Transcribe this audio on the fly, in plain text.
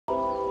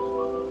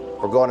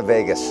We're going to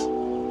Vegas.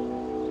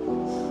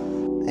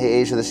 Hey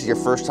Asia, this is your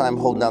first time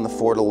holding down the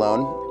fort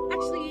alone?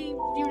 Actually,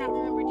 do you not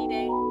remember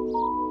D-Day?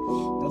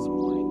 That was a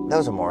morning. That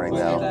was a morning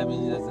though. That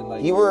means he doesn't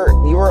like You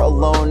were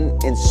alone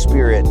in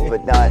spirit,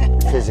 but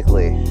not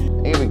physically.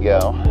 Here we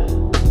go.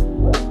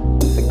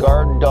 The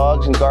guard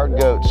dogs and guard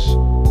goats.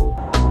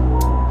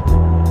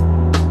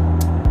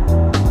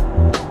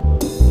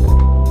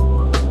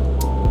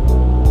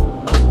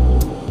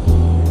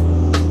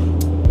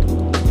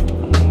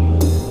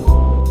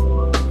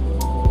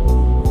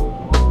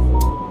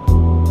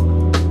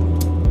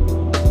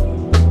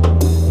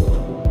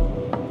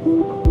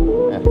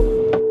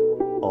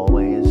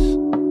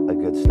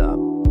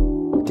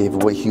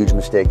 David, what huge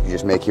mistake did you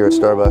just make here at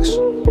Starbucks?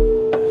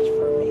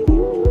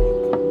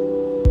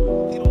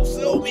 They don't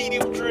sell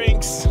medium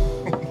drinks.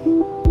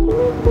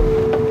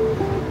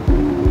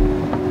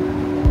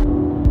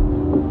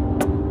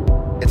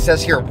 It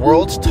says here,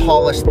 world's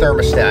tallest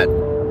thermostat.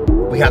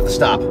 We have to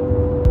stop.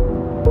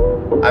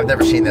 I've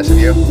never seen this, have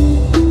you?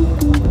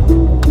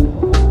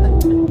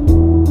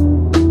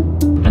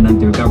 And then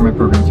through government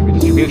programs of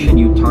redistribution,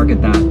 you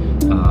target that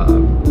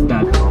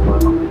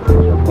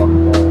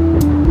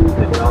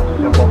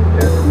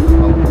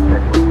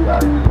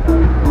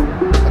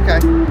Okay.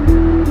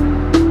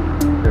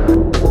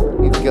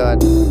 We've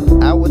got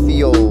out with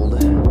the old.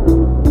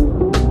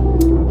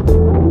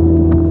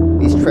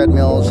 These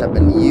treadmills have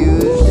been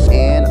used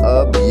and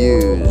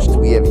abused.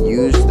 We have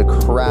used the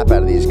crap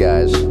out of these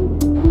guys.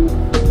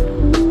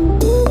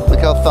 Look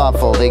how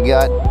thoughtful. They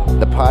got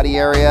the potty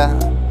area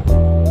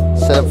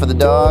set up for the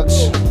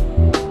dogs.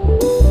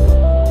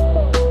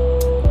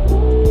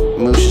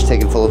 Moose is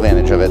taking full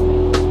advantage of it.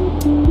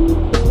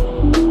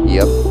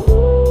 Yep.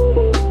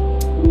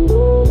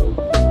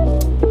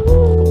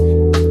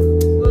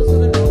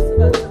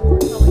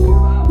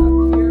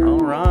 All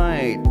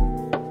right.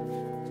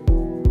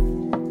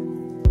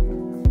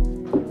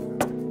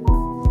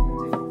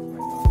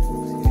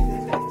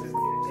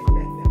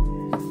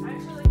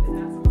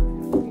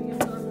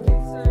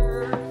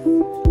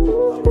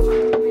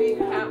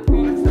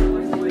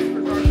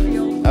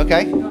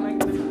 Okay.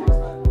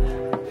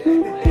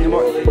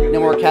 No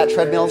more cat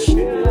treadmills.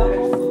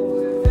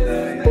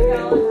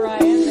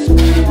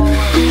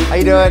 How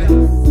you doing?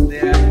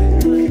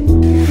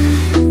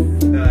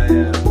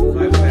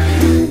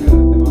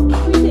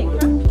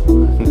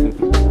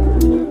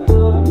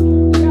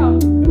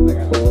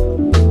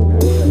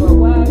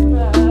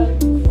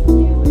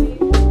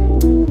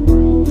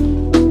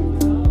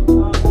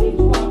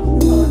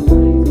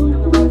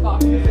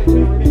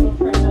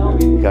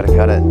 Gotta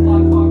cut it.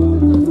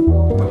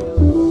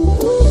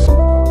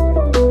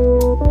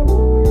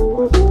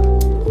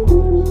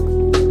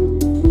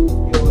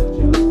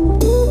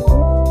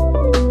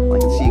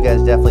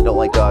 Definitely don't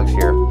like dogs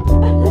here.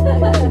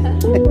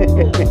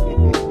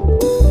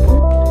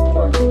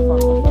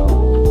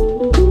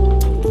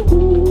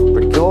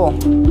 Pretty cool.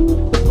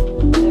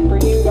 And for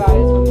you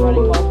guys with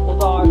running multiple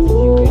dogs,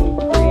 you can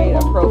create a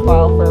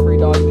profile for every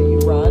dog that you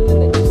run,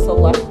 and then you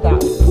select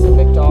that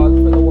specific dog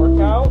for the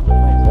workout.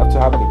 Up to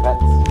how many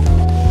pets?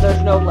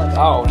 There's no limit.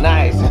 Oh,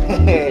 nice. So you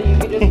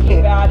can just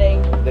keep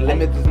adding. The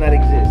limit does not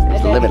exist. And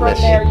then limitless.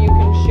 from there you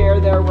can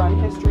share their run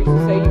history. So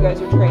say you guys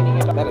are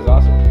training a dog. That is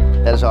awesome.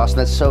 That is awesome.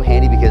 That's so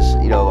handy because,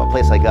 you know, a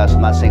place like us, I'm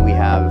not saying we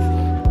have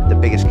the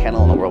biggest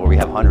kennel in the world where we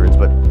have hundreds,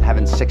 but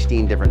having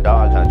 16 different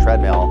dogs on a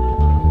treadmill,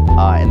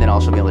 and then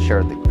also be able to share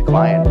it with the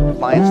client.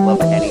 Clients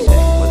love anything,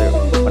 whether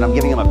when I'm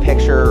giving them a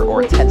picture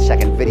or a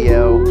 10-second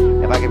video,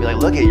 if I can be like,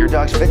 look at your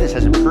dog's fitness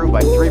has improved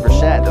by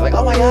 3%. They're like,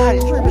 oh my God,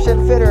 he's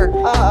 3% fitter.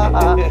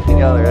 You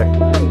know,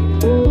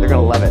 they're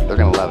gonna love it. They're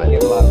gonna love You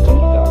it. have a lot of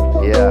chunky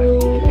dogs.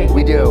 Yeah,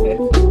 we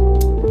do.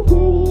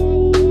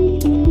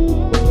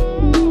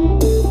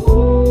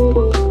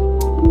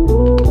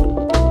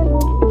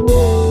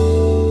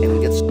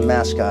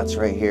 Mascots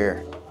right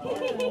here.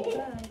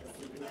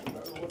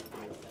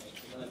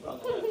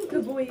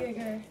 Good boy,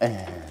 Jaeger.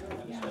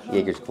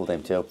 Jaeger's a cool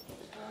name too.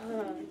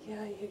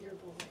 Yeah, Jaeger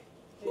boy.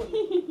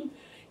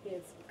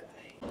 It's good.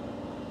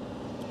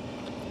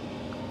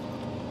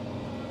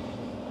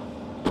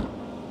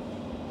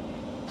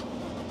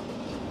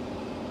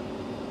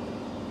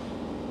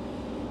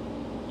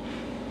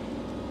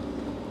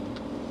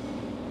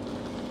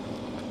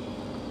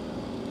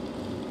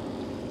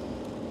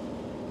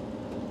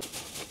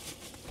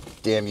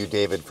 Damn you,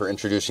 David, for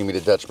introducing me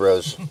to Dutch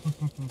Bros.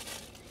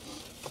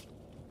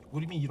 What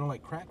do you mean you don't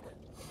like crack?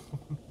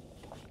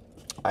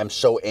 I'm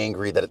so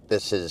angry that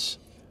this is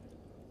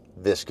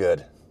this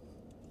good.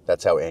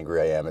 That's how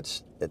angry I am.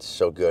 It's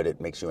so good,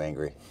 it makes you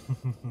angry.